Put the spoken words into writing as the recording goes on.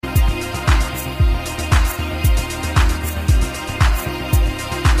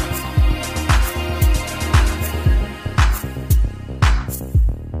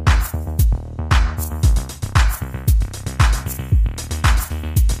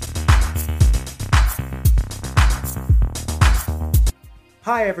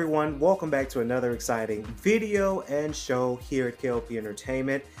Hi everyone, welcome back to another exciting video and show here at KLP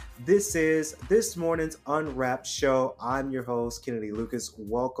Entertainment. This is this morning's Unwrapped show. I'm your host, Kennedy Lucas.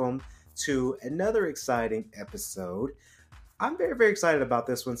 Welcome to another exciting episode. I'm very excited about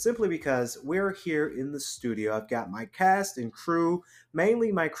this one simply because we're here in the studio. I've got my cast and crew,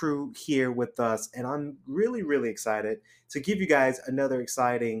 mainly my crew here with us, and I'm really excited to give you guys another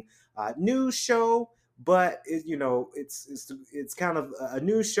exciting news show. But it's kind of a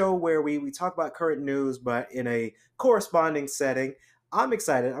news show where we talk about current news, but in a corresponding setting. I'm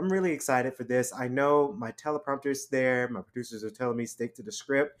excited. I'm really excited for this. I know my teleprompter's there. My producers are telling me stick to the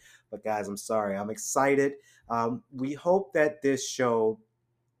script, but guys, I'm sorry. I'm excited. We hope that this show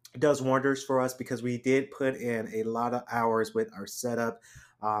does wonders for us because we did put in a lot of hours with our setup.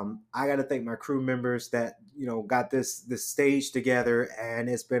 I got to thank my crew members that got this stage together, and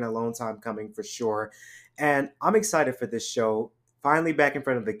it's been a long time coming for sure. And I'm excited for this show. Finally, back in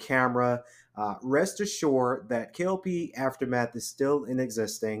front of the camera. Rest assured that KLP Aftermath is still in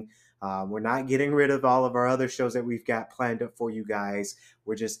existing. We're not getting rid of all of our other shows that we've got planned up for you guys.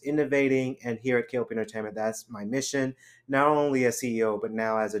 We're just innovating, and here at KLP Entertainment, that's my mission, not only as CEO, but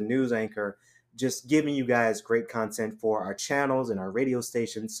now as a news anchor, just giving you guys great content for our channels and our radio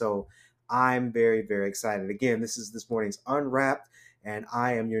stations. So I'm very excited. Again, this is this morning's Unwrapped, and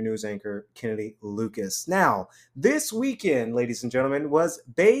I am your news anchor, Kennedy Lucas. Now, this weekend, ladies and gentlemen, was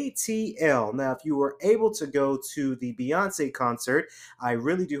BayTL. Now, if you were able to go to the Beyonce concert, I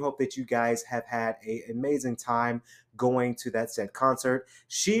really do hope that you guys have had an amazing time going to that said concert.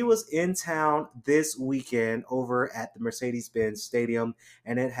 She was in town this weekend over at the Mercedes-Benz Stadium,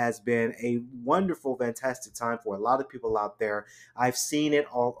 and it has been a wonderful, fantastic time for a lot of people out there. I've seen it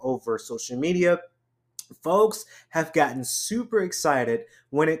all over social media. Folks have gotten super excited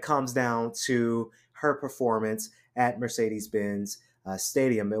when it comes down to her performance at Mercedes-Benz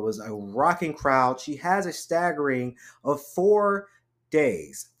Stadium. It was a rocking crowd. She has a staggering of 4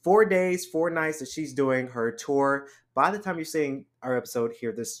 days, 4 days, 4 nights that she's doing her tour. By the time you're seeing our episode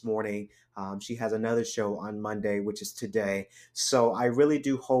here this morning, she has another show on Monday, which is today. So I really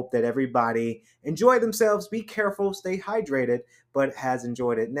do hope that everybody enjoy themselves, be careful, stay hydrated, but has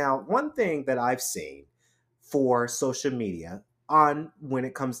enjoyed it. Now, one thing that I've seen for social media on when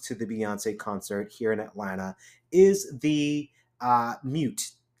it comes to the Beyonce concert here in Atlanta is the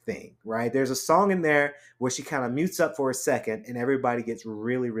mute thing, right? There's a song in there where she kind of mutes up for a second and everybody gets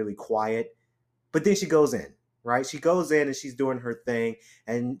really quiet, but then she goes in, right? She goes in and she's doing her thing,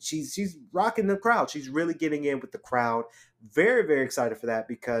 and she's rocking the crowd. She's really getting in with the crowd. Very excited for that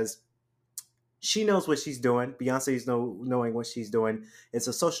because she knows what she's doing. Beyonce's knowing what she's doing. It's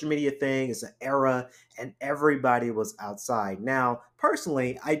a social media thing. It's an era, and everybody was outside. Now,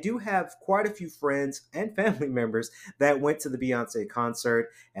 personally, I do have quite a few friends and family members that went to the Beyonce concert,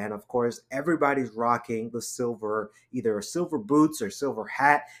 and of course, everybody's rocking the silver, either silver boots or silver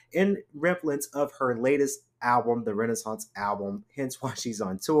hat, in remembrance of her latest album, the Renaissance album, hence why she's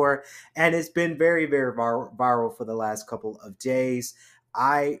on tour. And it's been very viral for the last couple of days.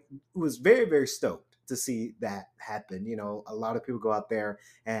 I was very stoked to see that happen. A lot of people go out there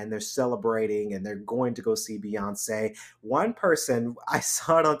and they're celebrating and they're going to go see Beyonce. One person, I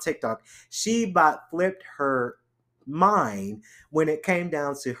saw it on TikTok, she about flipped her mind when it came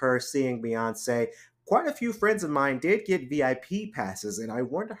down to her seeing Beyonce. Quite a few friends of mine did get VIP passes, and I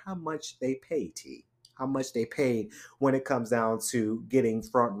wonder how much they paid, how much they paid when it comes down to getting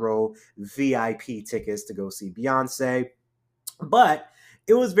front row VIP tickets to go see Beyonce. But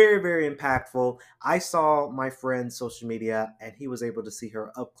it was very impactful. I saw my friend's social media, and he was able to see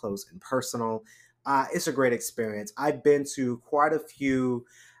her up close and personal. It's a great experience. I've been to quite a few,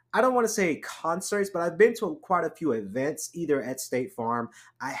 I don't want to say concerts, but I've been to quite a few events, either at State Farm.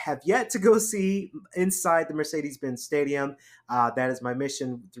 I have yet to go see inside the Mercedes-Benz Stadium. That is my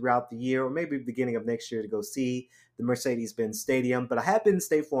mission throughout the year, or maybe beginning of next year, to go see the Mercedes-Benz Stadium. But I have been in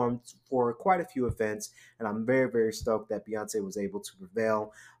State Farm for quite a few events, and I'm very stoked that Beyonce was able to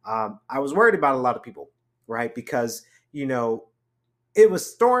prevail. I was worried about a lot of people, right? Because, it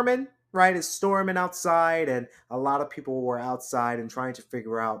was storming, right? It's storming outside, and a lot of people were outside and trying to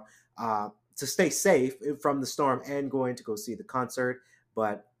figure out to stay safe from the storm and going to go see the concert.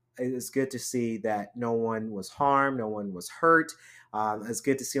 But it's good to see that no one was harmed, no one was hurt. It's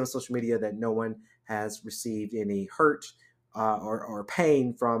good to see on social media that no one has received any hurt or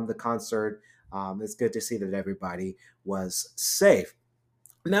pain from the concert. It's good to see that everybody was safe.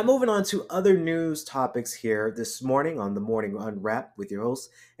 Now, moving on to other news topics here this morning on the Morning Unwrapped with your host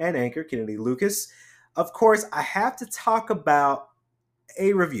and anchor, Kennedy Lucas. Of course, I have to talk about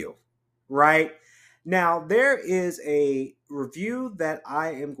a review, right? Now, there is a review that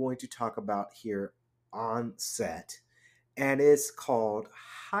I am going to talk about here on set, and it's called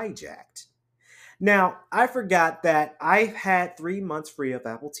Hijacked. Now, I forgot that I had 3 months free of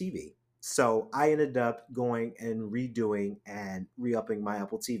Apple TV. So I ended up going and redoing and re-upping my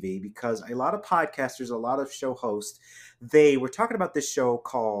Apple TV because a lot of podcasters, a lot of show hosts, they were talking about this show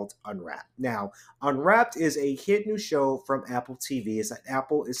called Unwrapped. Now, Unwrapped is a hit new show from Apple TV. It's an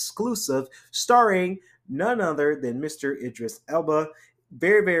Apple exclusive starring none other than Mr. Idris Elba.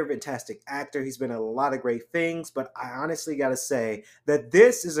 Very, very fantastic actor. He's been in a lot of great things, but I honestly got to say that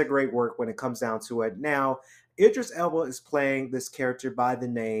this is a great work when it comes down to it. Now, Idris Elba is playing this character by the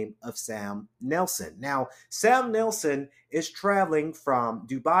name of Sam Nelson. Now, Sam Nelson is traveling from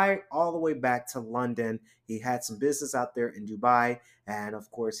Dubai all the way back to London. He had some business out there in Dubai, and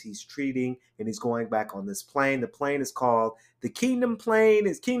of course, he's treating and he's going back on this plane. The plane is called the Kingdom Plane.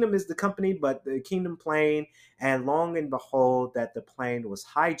 His Kingdom is the company, but the Kingdom Plane. And long and behold, that the plane was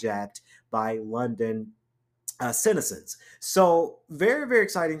hijacked by London citizens. So very, very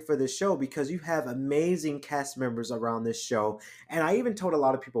exciting for this show because you have amazing cast members around this show. And I even told a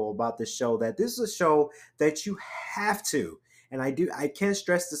lot of people about this show that this is a show that you have to, and I can't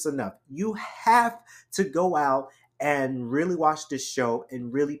stress this enough, you have to go out and really watch this show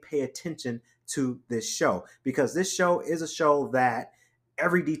and really pay attention to this show because this show is a show that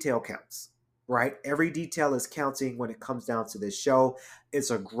every detail counts. Right, every detail is counting when it comes down to this show.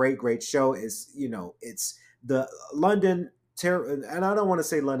 It's a great, great show. It's the London terror, and I don't want to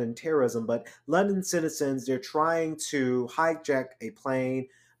say London terrorism, but London citizens, they're trying to hijack a plane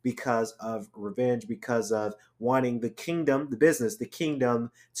because of revenge, because of wanting the kingdom, the business, the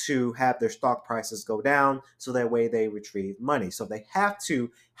kingdom to have their stock prices go down so that way they retrieve money. So they have to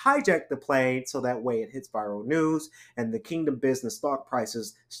hijack the plane so that way it hits viral news and the kingdom business stock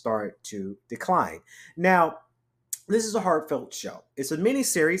prices start to decline. Now, this is a heartfelt show. It's a mini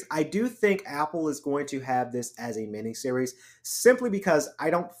series. I do think Apple is going to have this as a mini series simply because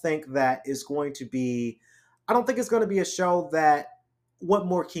I don't think that is going to be, I don't think it's going to be a show that, what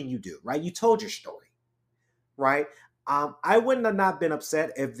more can you do, right? You told your story, right? I wouldn't have not been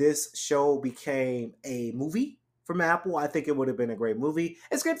upset if this show became a movie from Apple. I think it would have been a great movie.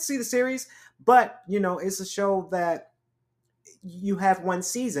 It's good to see the series, but it's a show that you have one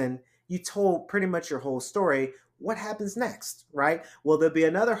season, you told pretty much your whole story. What happens next, right? Will there be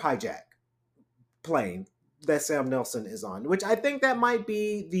another hijack plane that Sam Nelson is on? Which I think that might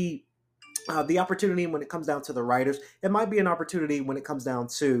be the opportunity when it comes down to the writers. It might be an opportunity when it comes down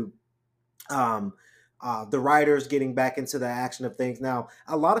to um, the writers getting back into the action of things. Now,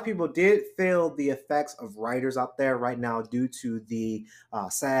 a lot of people did feel the effects of writers out there right now due to the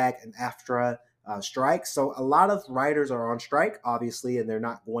SAG and AFTRA strike. So a lot of writers are on strike, obviously, and they're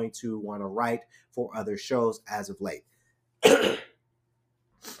not going to want to write for other shows as of late. Ooh,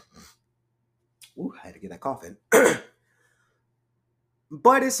 I had to get that cough in.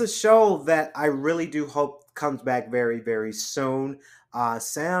 But it's a show that I really do hope comes back very, very soon.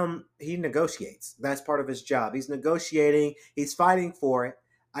 Sam, he negotiates. That's part of his job. He's negotiating. He's fighting for it.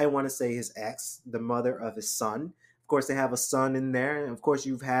 I want to say his ex, the mother of his son. Of course, they have a son in there, and of course,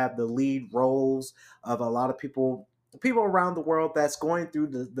 you have the lead roles of a lot of people around the world that's going through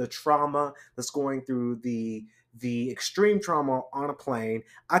the trauma, that's going through the extreme trauma on a plane.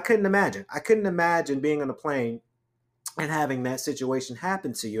 I couldn't imagine. I couldn't imagine being on a plane and having that situation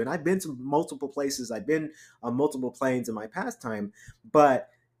happen to you. And I've been to multiple places. I've been on multiple planes in my past time, but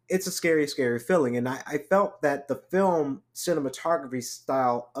it's a scary, scary feeling. And I felt that the film cinematography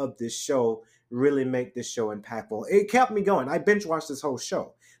style of this show really make this show impactful. It kept me going. I binge watched this whole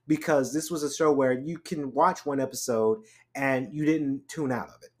show because this was a show where you can watch one episode and you didn't tune out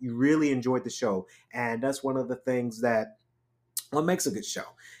of it. You really enjoyed the show. And that's one of the things that what makes a good show.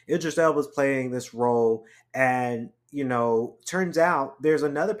 Idris Elba's playing this role, and turns out there's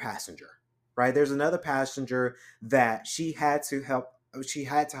another passenger, right? There's another passenger that she had to help. She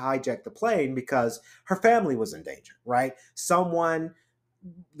had to hijack the plane because her family was in danger, right? Someone,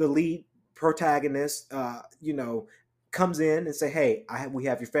 the lead protagonist, comes in and say, "Hey, we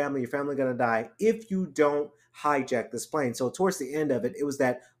have your family. Your family gonna die if you don't hijack this plane." So towards the end of it, it was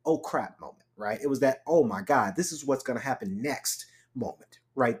that "oh crap" moment, right? It was that "oh my god, this is what's gonna happen next" moment,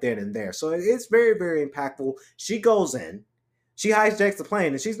 right then and there. So it's very, very impactful. She goes in, she hijacks the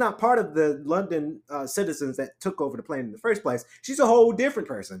plane, and she's not part of the London citizens that took over the plane in the first place. She's a whole different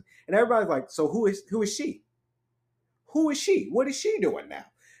person, and everybody's like, "So who is she? Who is she? What is she doing now?"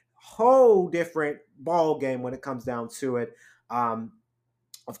 Whole different ball game when it comes down to it.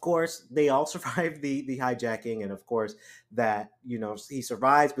 Of course, they all survive the hijacking, and of course that he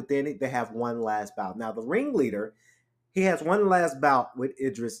survives. But then they have one last bout. Now the ringleader, he has one last bout with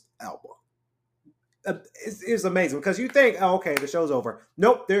Idris Elba. It's amazing because you think, oh, okay, the show's over.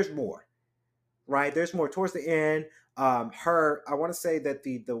 Nope, there's more. Right, there's more towards the end. I want to say that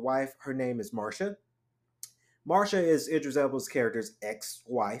the wife, her name is Marsha. Marsha is Idris Elba's character's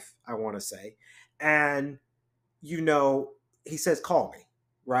ex-wife, I want to say, and you know, he says, "Call me,"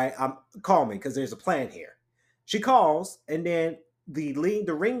 right? Call me because there's a plan here. She calls, and then the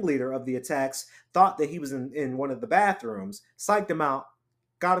ringleader of the attacks thought that he was in one of the bathrooms, psyched him out,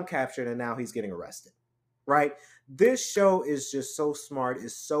 got him captured, and now he's getting arrested. Right? This show is just so smart,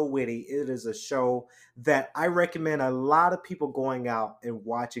 it's so witty. It is a show that I recommend a lot of people going out and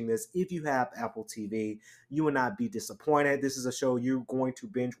watching this. If you have Apple TV, you will not be disappointed. This is a show you're going to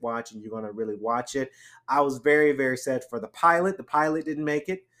binge watch and you're going to really watch it. I was very, very sad for the pilot. The pilot didn't make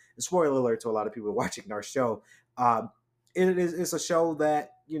it. Spoiler alert to a lot of people watching our show. It's a show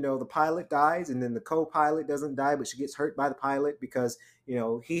that the pilot dies, and then the co-pilot doesn't die, but she gets hurt by the pilot because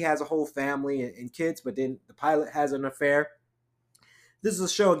he has a whole family and kids, but then the pilot has an affair. This is a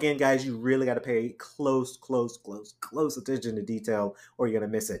show, again, guys, you really got to pay close attention to detail, or you're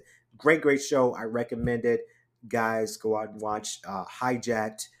gonna miss it. Great show. I recommend it. Guys, go out and watch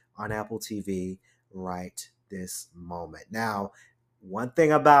Hijacked on Apple TV right this moment. Now, one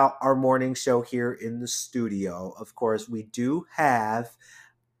thing about our morning show here in the studio, of course, we do have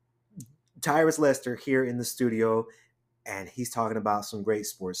Tyrus Lester here in the studio, and he's talking about some great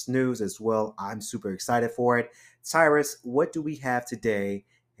sports news as well. I'm super excited for it. Tyrus, what do we have today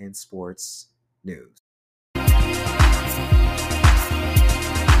in sports news?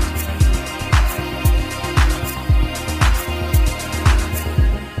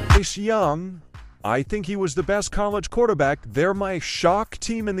 Bryce Young, I think he was the best college quarterback. They're my shock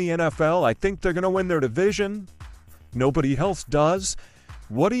team in the NFL. I think they're going to win their division. Nobody else does.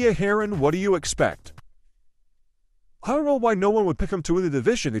 What are you hearing? What do you expect? I don't know why no one would pick him to win the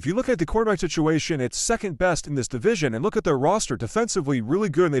division. If you look at the quarterback situation, it's second best in this division. And look at their roster. Defensively, really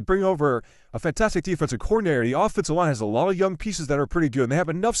good. And they bring over a fantastic defensive coordinator. The offensive line has a lot of young pieces that are pretty good. And they have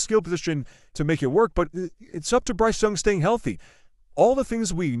enough skill position to make it work. But it's up to Bryce Young staying healthy. All the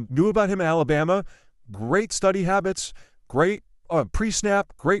things we knew about him in Alabama, great study habits, great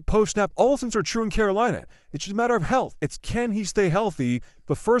pre-snap, great post-snap, all those things are true in Carolina. It's just a matter of health. It's can he stay healthy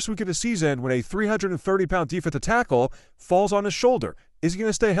the first week of the season when a 330-pound defensive tackle falls on his shoulder? Is he going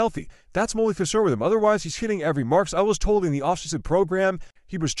to stay healthy? That's my only concern with him. Otherwise, he's hitting every mark. I was told in the offseason program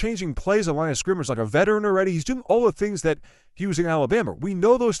he was changing plays on line of scrimmage like a veteran already. He's doing all the things that he was in Alabama. We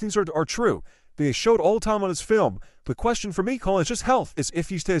know those things are true. They showed all the time on his film. The question for me, Colin, is just health. Is if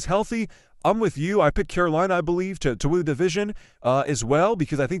he stays healthy. I'm with you. I picked Carolina, I believe, to win the division as well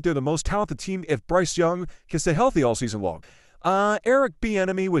because I think they're the most talented team if Bryce Young can stay healthy all season long. Eric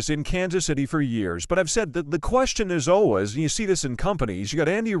Bieniemy was in Kansas City for years, but I've said that the question is always, and you see this in companies, you got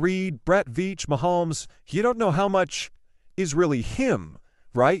Andy Reid, Brett Veach, Mahomes, you don't know how much is really him,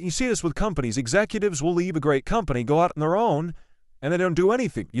 right? You see this with companies. Executives will leave a great company, go out on their own, and they don't do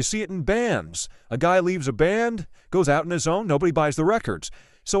anything. You see it in bands. A guy leaves a band, goes out on his own, nobody buys the records.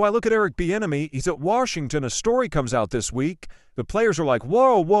 So I look at Eric Bieniemy. He's at Washington. A story comes out this week. The players are like,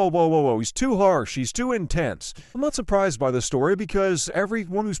 whoa. He's too harsh. He's too intense. I'm not surprised by the story because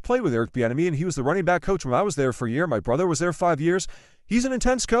everyone who's played with Eric Bieniemy, and he was the running back coach when I was there for a year. My brother was there 5 years. He's an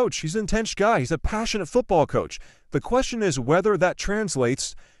intense coach. He's an intense guy. He's a passionate football coach. The question is whether that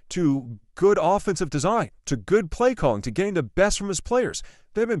translates to good offensive design, to good play calling, to getting the best from his players.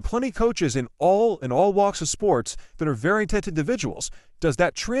 There have been plenty of coaches in all walks of sports that are very talented individuals. Does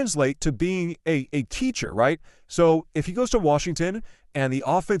that translate to being a teacher, right? So if he goes to Washington and the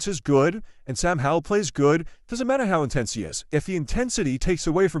offense is good and Sam Howell plays good, doesn't matter how intense he is. If the intensity takes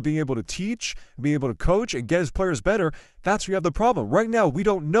away from being able to teach, being able to coach, and get his players better, that's where you have the problem. Right now, we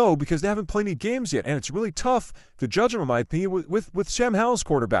don't know because they haven't played any games yet, and it's really tough to judge him, in my opinion, with Sam Howell's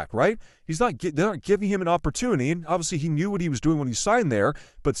quarterback, right? They're not giving him an opportunity, and obviously he knew what he was doing when he signed there,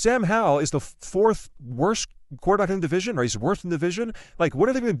 but Sam Howell is the fourth worst quarterback in the division, or he's worst in the division. Like, what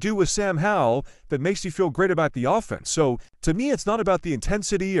are they going to do with Sam Howell that makes you feel great about the offense? So, to me, it's not about the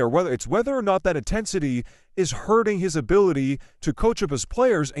intensity or whether or not that intensity is hurting his ability to coach up his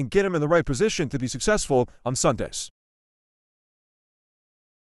players and get him in the right position to be successful on Sundays.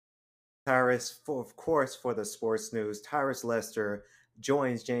 Tyrus, of course, for the sports news, Tyrus Lester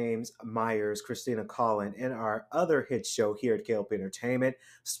joins James Myers, Christina Collin, in our other hit show here at KLP Entertainment,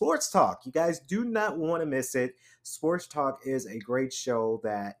 Sports Talk. You guys do not want to miss it. Sports Talk is a great show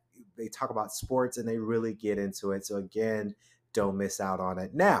that they talk about sports and they really get into it. So again, Don't miss out on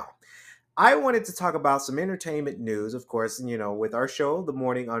it. Now, I wanted to talk about some entertainment news. Of course, with our show, The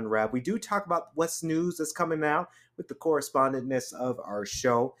Morning Unwrap, we do talk about what's news that's coming out with the correspondentness of our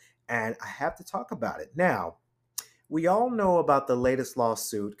show, and I have to talk about it. Now, we all know about the latest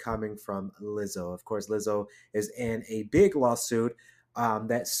lawsuit coming from Lizzo. Of course, Lizzo is in a big lawsuit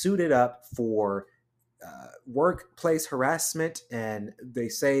that suited up for workplace harassment, and they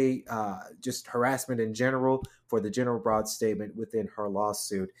say just harassment in general for the general broad statement within her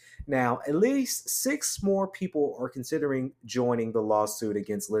lawsuit. Now, at least six more people are considering joining the lawsuit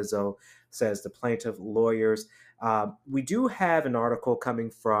against Lizzo, says the plaintiff lawyers. We do have an article coming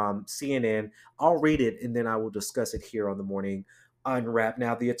from CNN. I'll read it and then I will discuss it here on the Morning Unwrap.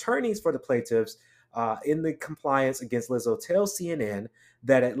 Now, the attorneys for the plaintiffs in the compliance against Lizzo tell CNN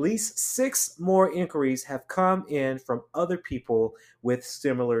that at least six more inquiries have come in from other people with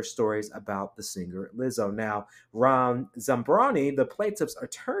similar stories about the singer Lizzo. Now, Ron Zambrani, the plaintiff's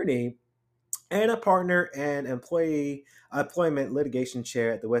attorney and a partner and employment litigation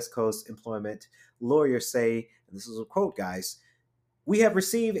chair at the West Coast Employment Lawyers say, and this is a quote, guys, we have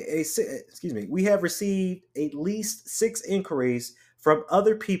received at least six inquiries from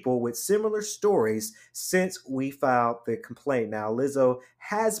other people with similar stories since we filed the complaint. Now, Lizzo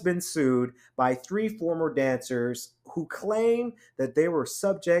has been sued by three former dancers who claim that they were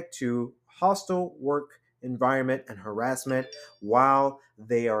subject to hostile work environment and harassment while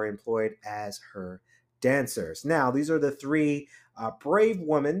they are employed as her dancers. Now, these are the three brave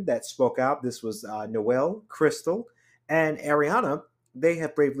women that spoke out. This was Noelle, Crystal, and Ariana. They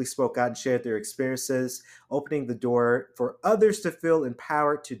have bravely spoke out and shared their experiences, opening the door for others to feel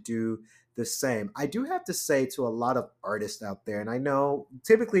empowered to do the same. I do have to say to a lot of artists out there, and I know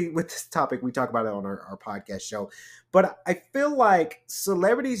typically with this topic, we talk about it on our podcast show, but I feel like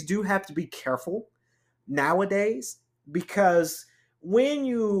celebrities do have to be careful nowadays because when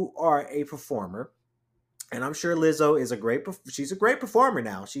you are a performer, and I'm sure Lizzo is she's a great performer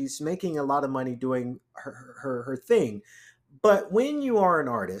now. She's making a lot of money doing her thing. But when you are an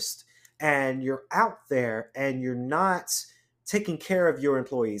artist and you're out there and you're not taking care of your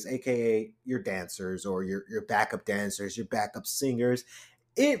employees, aka your dancers or your backup dancers, your backup singers,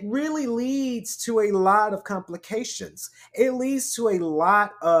 it really leads to a lot of complications. It leads to a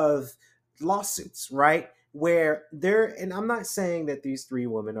lot of lawsuits, right? Where and I'm not saying that these three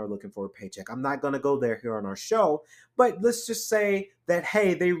women are looking for a paycheck. I'm not going to go there here on our show, but let's just say that,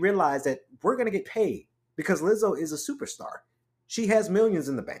 hey, they realize that we're going to get paid because Lizzo is a superstar. She has millions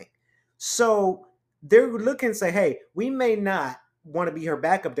in the bank. So they're looking and say, hey, we may not want to be her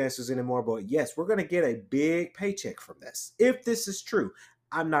backup dancers anymore, but yes, we're going to get a big paycheck from this. If this is true,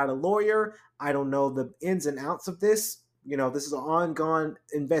 I'm not a lawyer. I don't know the ins and outs of this. This is an ongoing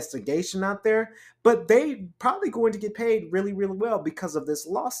investigation out there, but they probably going to get paid really, really well because of this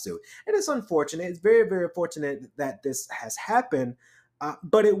lawsuit. And it's unfortunate. It's very, very unfortunate that this has happened,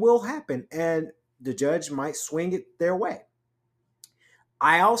 but it will happen, and the judge might swing it their way.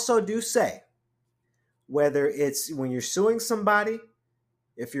 I also do say, whether it's when you're suing somebody,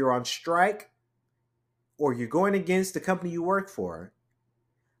 if you're on strike, or you're going against the company you work for,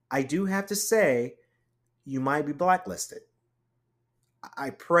 I do have to say you might be blacklisted.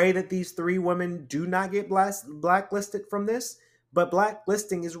 I pray that these three women do not get blacklisted from this, but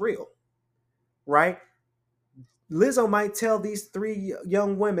blacklisting is real, right? Lizzo might tell these three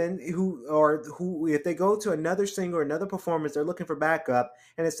young women who if they go to another singer or another performance, they're looking for backup,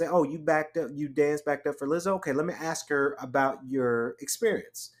 and they say, "Oh, you danced backed up for Lizzo. Okay, let me ask her about your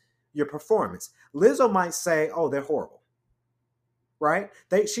experience, your performance." Lizzo might say, "Oh, they're horrible," right?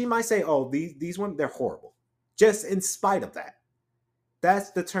 She might say, "Oh, these women, they're horrible," just in spite of that.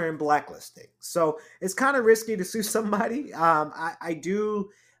 That's the term blacklisting. So it's kind of risky to sue somebody. I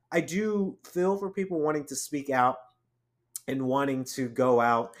do feel for people wanting to speak out and wanting to go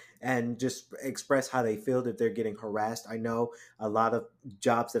out and just express how they feel if they're getting harassed. I know a lot of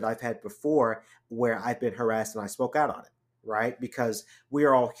jobs that I've had before where I've been harassed and I spoke out on it, right? Because we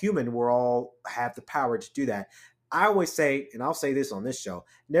are all human. We all have the power to do that. I always say, and I'll say this on this show,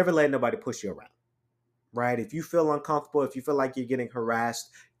 never let nobody push you around, right? If you feel uncomfortable, if you feel like you're getting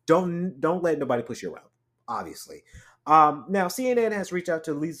harassed, don't let nobody push you around, obviously. Now, CNN has reached out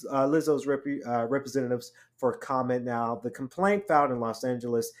to Lizzo's representatives for comment. Now, the complaint filed in Los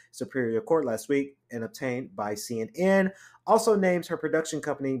Angeles Superior Court last week and obtained by CNN also names her production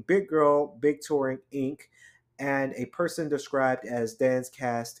company Big Girl Big Touring Inc. and a person described as dance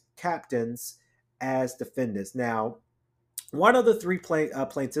cast captains as defendants. Now, one of the three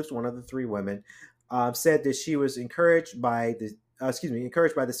plaintiffs, one of the three women, said that she was encouraged by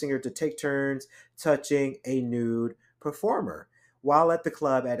the singer to take turns touching a nude performer while at the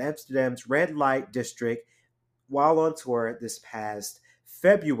club at Amsterdam's red light district while on tour this past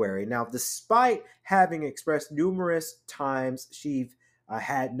February. Now, despite having expressed numerous times she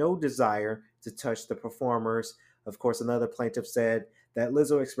had no desire to touch the performers, of course, another plaintiff said that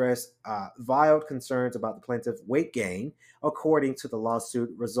Lizzo expressed vile concerns about the plaintiff's weight gain, according to the lawsuit,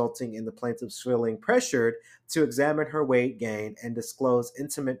 resulting in the plaintiff's feeling pressured to examine her weight gain and disclose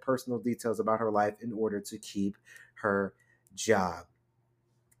intimate personal details about her life in order to keep her job.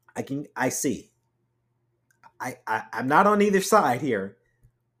 I see. I'm not on either side here,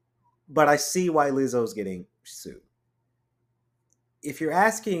 but I see why Lizzo's getting sued. If you're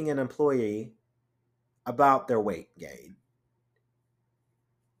asking an employee about their weight gain,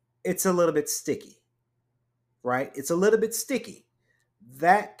 it's a little bit sticky, right? It's a little bit sticky.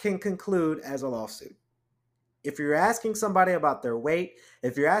 That can conclude as a lawsuit. If you're asking somebody about their weight,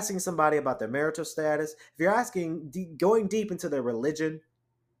 if you're asking somebody about their marital status, if you're asking, going deep into their religion,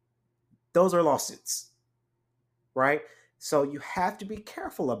 those are lawsuits, right? So you have to be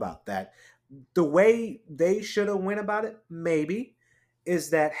careful about that. The way they should have went about it, maybe, is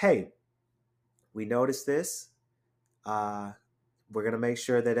that, hey, we noticed this. We're going to make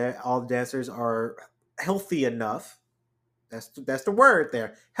sure that all the dancers are healthy enough. That's the word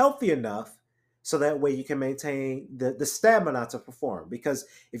there. Healthy enough. So that way you can maintain the stamina to perform. Because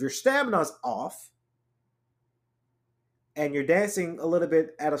if your stamina's off and you're dancing a little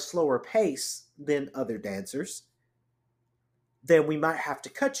bit at a slower pace than other dancers, then we might have to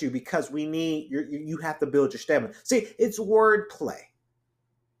cut you because you have to build your stamina. See, it's wordplay,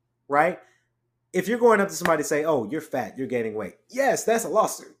 right? If you're going up to somebody and say, oh, you're fat, you're gaining weight. Yes, that's a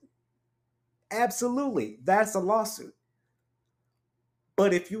lawsuit. Absolutely, that's a lawsuit.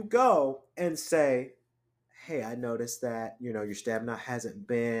 But if you go and say, hey, I noticed that, your stamina hasn't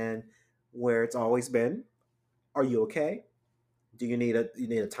been where it's always been. Are you okay? Do you need a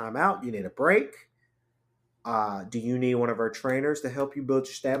timeout? You need a break? Do you need one of our trainers to help you build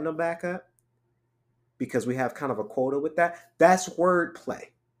your stamina back up? Because we have kind of a quota with that. That's wordplay,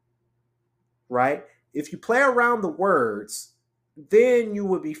 right? If you play around the words, then you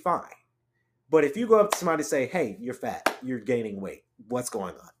would be fine. But if you go up to somebody and say, hey, you're fat, you're gaining weight, what's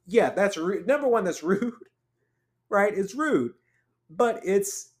going on? Yeah, that's rude. Number one, that's rude, right? It's rude. But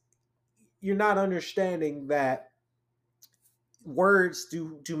you're not understanding that words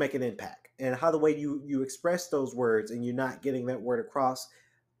do make an impact. And how the way you express those words and you're not getting that word across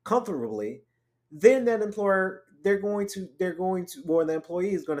comfortably, then that employer, the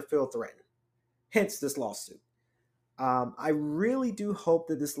employee is going to feel threatened. Hence this lawsuit. I really do hope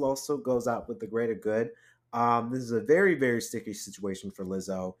that this lawsuit goes out with the greater good. This is a very, very sticky situation for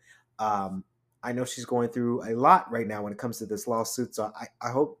Lizzo. I know she's going through a lot right now when it comes to this lawsuit. So I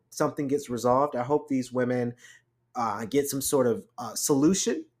hope something gets resolved. I hope these women get some sort of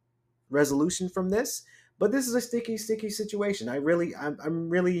resolution from this. But this is a sticky, sticky situation. I really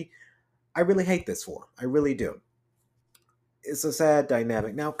hate this for them. I really do. It's a sad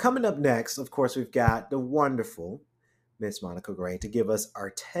dynamic. Now, coming up next, of course, we've got the wonderful Miss Monica Gray to give us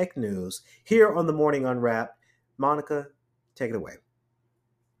our tech news here on the Morning Unwrapped. Monica, take it away.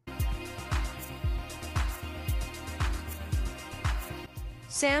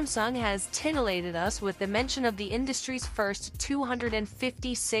 Samsung has titillated us with the mention of the industry's first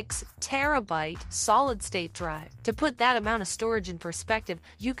 256 terabyte solid-state drive. To put that amount of storage in perspective,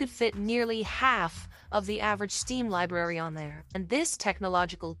 you could fit nearly half of the average Steam library on there. And this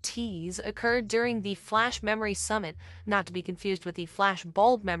technological tease occurred during the Flash Memory Summit, not to be confused with the Flash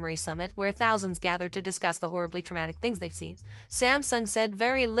Bulb Memory Summit, where thousands gathered to discuss the horribly traumatic things they've seen. Samsung said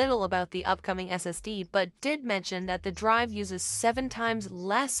very little about the upcoming SSD, but did mention that the drive uses 7 times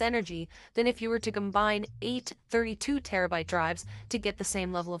less energy than if you were to combine 8 32 terabyte drives to get the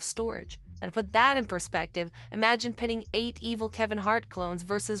same level of storage. And to put that in perspective, imagine pitting 8 evil Kevin Hart clones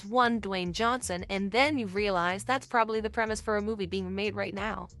versus 1 Dwayne Johnson, and then you realize that's probably the premise for a movie being made right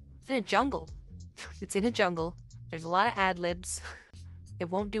now. It's in a jungle. It's in a jungle. There's a lot of ad-libs.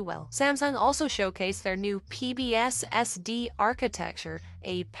 It won't do well. Samsung also showcased their new PBS SD architecture,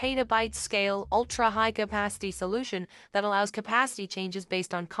 a petabyte-scale, ultra-high-capacity solution that allows capacity changes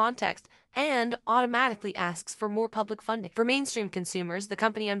based on context and automatically asks for more public funding. For mainstream consumers, the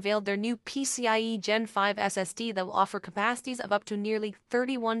company unveiled their new PCIe Gen 5 SSD that will offer capacities of up to nearly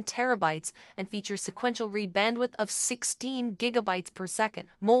 31 terabytes and features sequential read bandwidth of 16 gigabytes per second,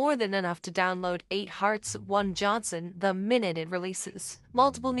 more than enough to download 8 Hearts 1 Johnson the minute it releases.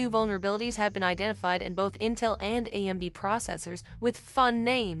 Multiple new vulnerabilities have been identified in both Intel and AMD processors, with fun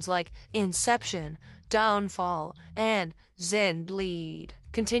names like Inception, Downfall, and Zen Bleed.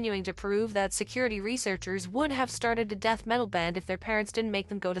 continuing to prove that security researchers would have started a death metal band if their parents didn't make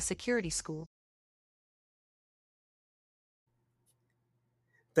them go to security school.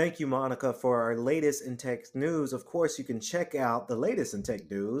 Thank you, Monica, for our latest in tech news. Of course, you can check out the latest in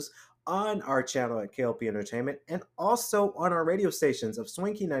tech news on our channel at KLP Entertainment and also on our radio stations of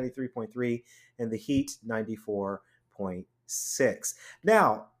Swanky 93.3 and The Heat 94.6.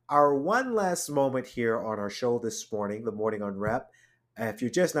 Now, our one last moment here on our show this morning, The Morning Unwrapped. If you're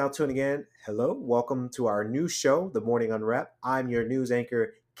just now tuning in, hello, welcome to our new show, The Morning Unwrapped. I'm your news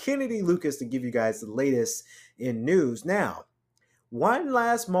anchor, Kennedy Lucas, to give you guys the latest in news. Now, one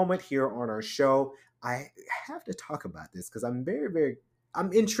last moment here on our show. I have to talk about this because I'm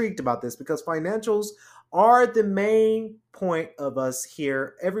intrigued about this because financials are the main point of us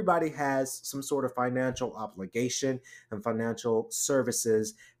here. Everybody has some sort of financial obligation and financial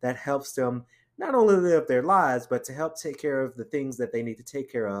services that helps them not only live their lives, but to help take care of the things that they need to take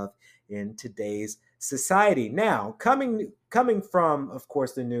care of in today's society. Now, coming from, of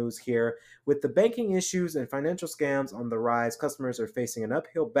course, the news here, with the banking issues and financial scams on the rise, customers are facing an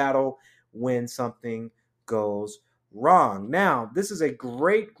uphill battle when something goes wrong. Now, this is a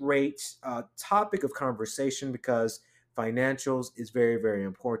great topic of conversation because financials is very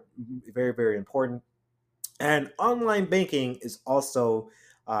important, very important, and online banking is also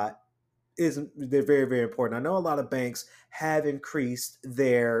they're very important. I know a lot of banks have increased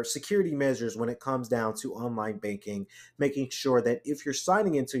their security measures when it comes down to online banking, making sure that if you're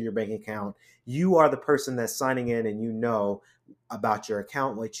signing into your bank account, you are the person that's signing in and you know about your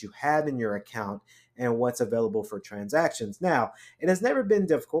account, what you have in your account, and what's available for transactions. Now, it has never been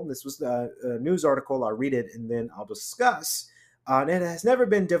difficult. This was a news article. I'll read it and then I'll discuss. And it has never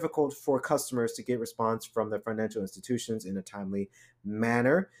been difficult for customers to get response from their financial institutions in a timely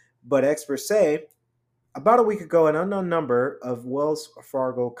manner. But experts say about a week ago, an unknown number of Wells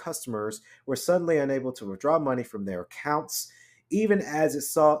Fargo customers were suddenly unable to withdraw money from their accounts, even as it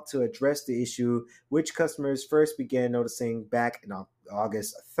sought to address the issue, which customers first began noticing back in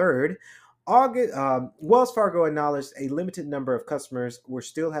August 3rd. Wells Fargo acknowledged a limited number of customers were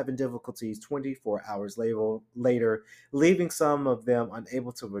still having difficulties 24 hours later, leaving some of them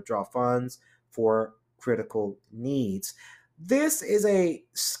unable to withdraw funds for critical needs. This is a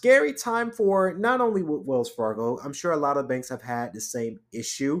scary time for not only Wells Fargo. I'm sure a lot of banks have had the same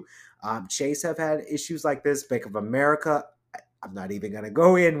issue. Chase have had issues like this. Bank of America, I'm not even going to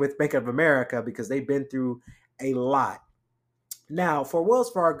go in with Bank of America because they've been through a lot. Now, for Wells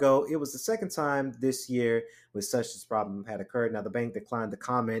Fargo, it was the second time this year with such this problem had occurred. Now, the bank declined to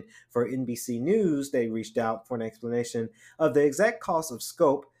comment. For NBC News, they reached out for an explanation of the exact cost of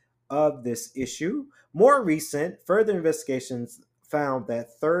scope of this issue. More recent, further investigations found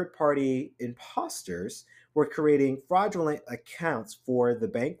that third-party imposters were creating fraudulent accounts for the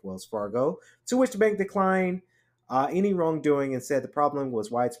bank, Wells Fargo, to which the bank declined any wrongdoing and said the problem was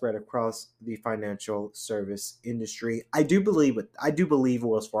widespread across the financial service industry. I do believe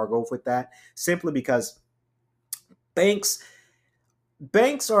Wells Fargo with that, simply because banks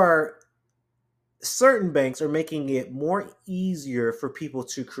banks are certain banks are making it more easier for people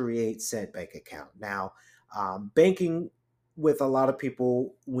to create said bank account. Now, banking with a lot of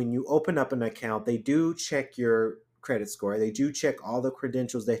people, when you open up an account, they do check your credit score. They do check all the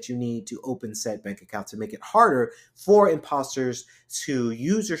credentials that you need to open said bank account to make it harder for imposters to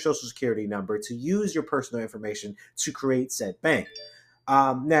use your social security number, to use your personal information to create said bank.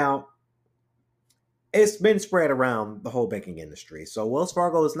 Now, it's been spread around the whole banking industry. So Wells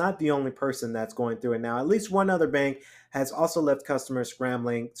Fargo is not the only person that's going through it now. At least one other bank has also left customers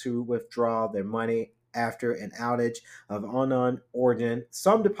scrambling to withdraw their money after an outage of unknown origin.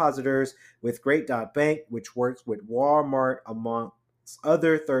 Some depositors with Great Dot Bank, which works with Walmart amongst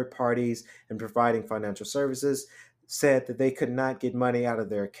other third parties in providing financial services, said that they could not get money out of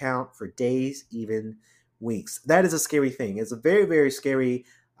their account for days, even weeks. That is a scary thing. It's a very scary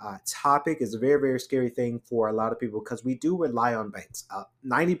topic. Is a very scary thing for a lot of people because we do rely on banks.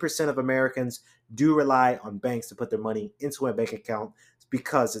 90% of Americans do rely on banks to put their money into a bank account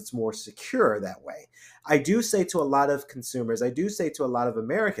because it's more secure that way. I do say to a lot of consumers, I do say to a lot of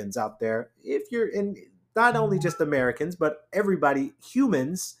Americans out there, if you're in, not only just Americans, but everybody,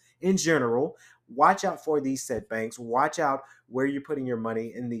 humans in general, watch out for these said banks. Watch out where you're putting your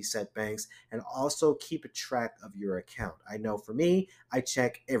money in these said banks, and also keep a track of your account. I know for me, I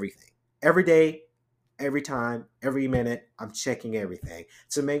check everything. Every day, every time, every minute, I'm checking everything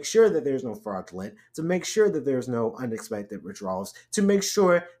to make sure that there's no fraudulent, to make sure that there's no unexpected withdrawals, to make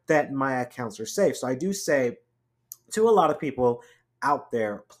sure that my accounts are safe. So I do say to a lot of people, out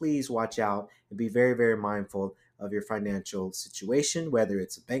there, please watch out and be very, very mindful of your financial situation, whether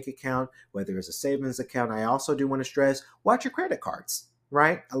it's a bank account, whether it's a savings account. I also do want to stress, watch your credit cards,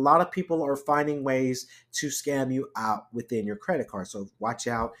 right? A lot of people are finding ways to scam you out within your credit card. So watch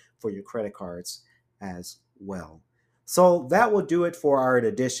out for your credit cards as well. So that will do it for our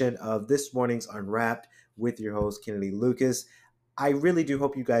edition of this morning's Unwrapped with your host, Kennedy Lucas. I really do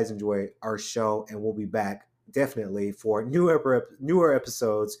hope you guys enjoy our show, and we'll be back definitely for newer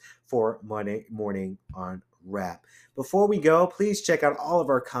episodes for Monday morning Unwrapped. Before we go, please check out all of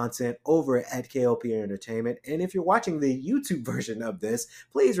our content over at KLP Entertainment. And if you're watching the YouTube version of this,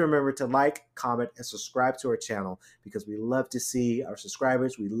 please remember to like, comment, and subscribe to our channel, because we love to see our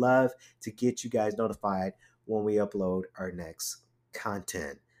subscribers. We love to get you guys notified when we upload our next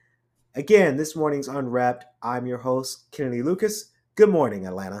content. Again, this morning's Unwrapped. I'm your host, Kennedy Lucas. Good morning,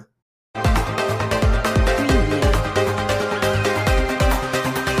 Atlanta.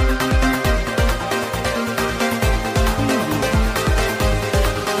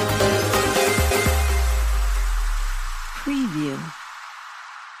 Preview.